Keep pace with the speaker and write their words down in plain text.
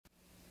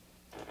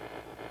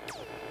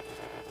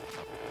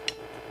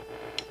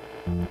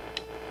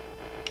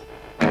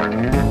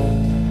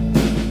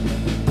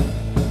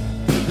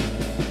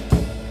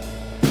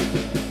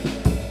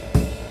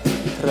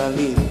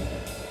Ravi.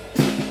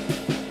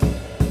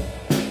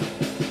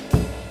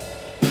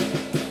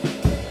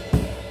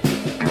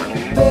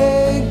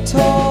 Big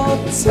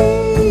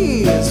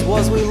tortillas,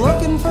 was we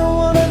looking for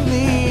one of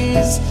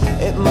these?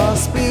 It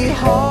must be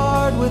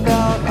hard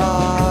without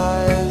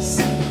eyes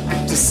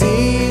to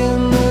see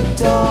in the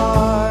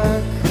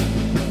dark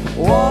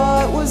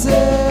what was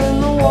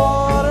in the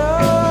water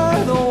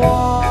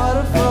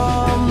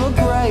from the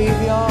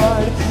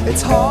graveyard.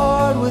 It's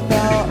hard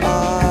without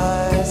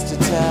eyes to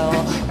tell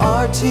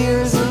our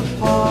tears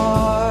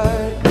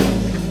apart.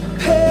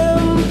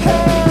 Pim,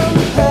 pam,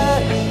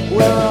 pet,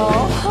 we're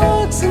all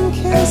hugs and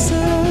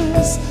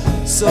kisses,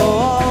 so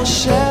I'll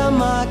share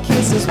my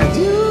kisses with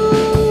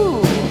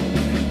you.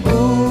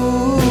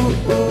 Ooh,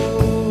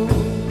 ooh.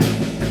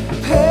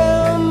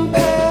 Pim,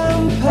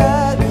 pam,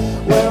 pet,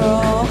 we're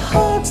all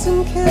hugs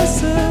and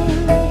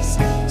kisses,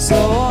 so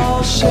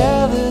I'll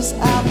share this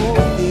apple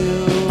with you.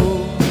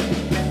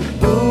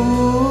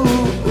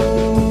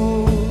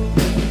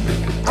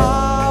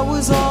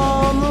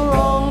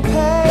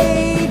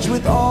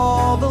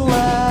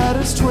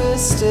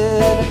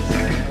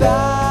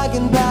 Bag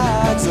and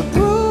bags of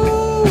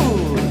brew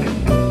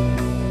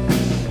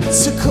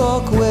to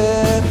cook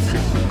with.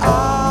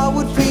 I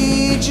would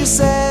feed you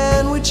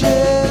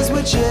sandwiches,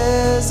 which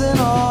isn't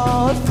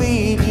all I'd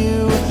feed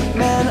you.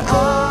 Man,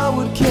 I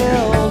would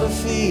kill to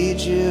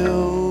feed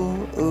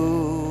you.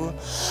 Ooh,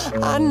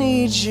 I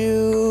need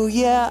you,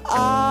 yeah,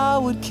 I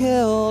would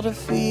kill to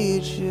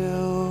feed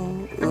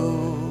you.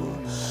 Ooh,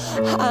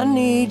 I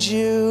need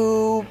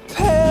you.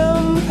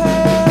 Pam,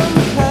 pam,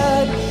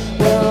 pet,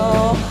 we're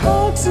all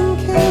hugs and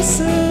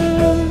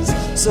kisses,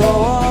 so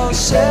I'll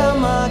share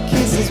my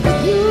kisses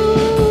with you.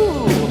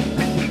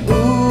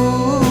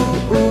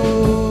 Ooh,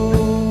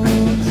 ooh.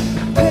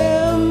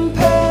 Pim,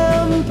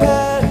 pam,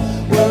 pet,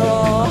 we're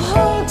all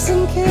hugs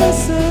and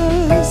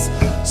kisses,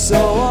 so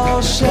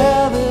I'll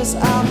share this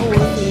apple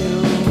with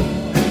you.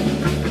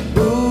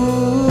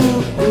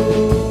 Ooh,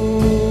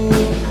 ooh.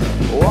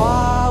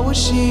 Why was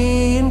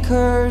she in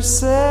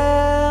cursive?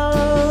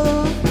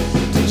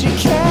 Did you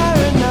care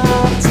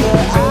enough to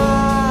ask?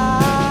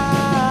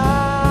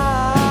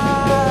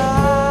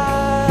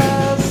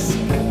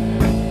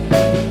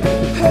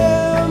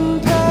 Pim,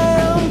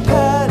 pam,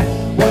 pet,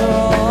 we're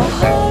all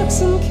hugs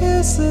and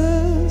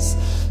kisses,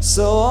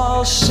 so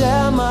I'll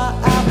share my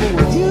apple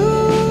with you.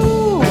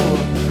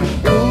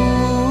 Ooh,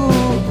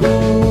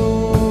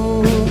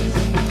 ooh.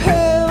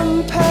 Pim,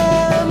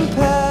 pam,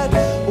 pet,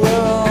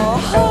 we're all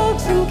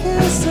hugs and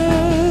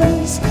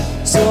kisses,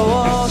 so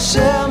I'll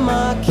share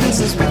my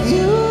kisses with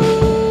you.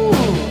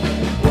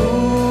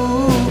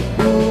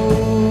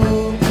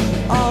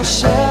 I'll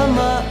share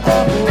my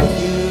apple with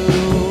you.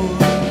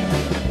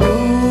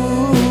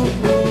 Ooh,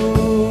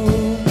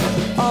 ooh,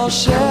 I'll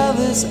share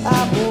this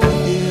apple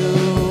with you.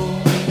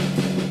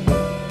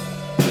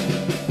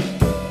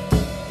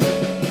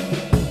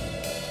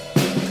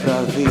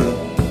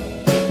 Ravi.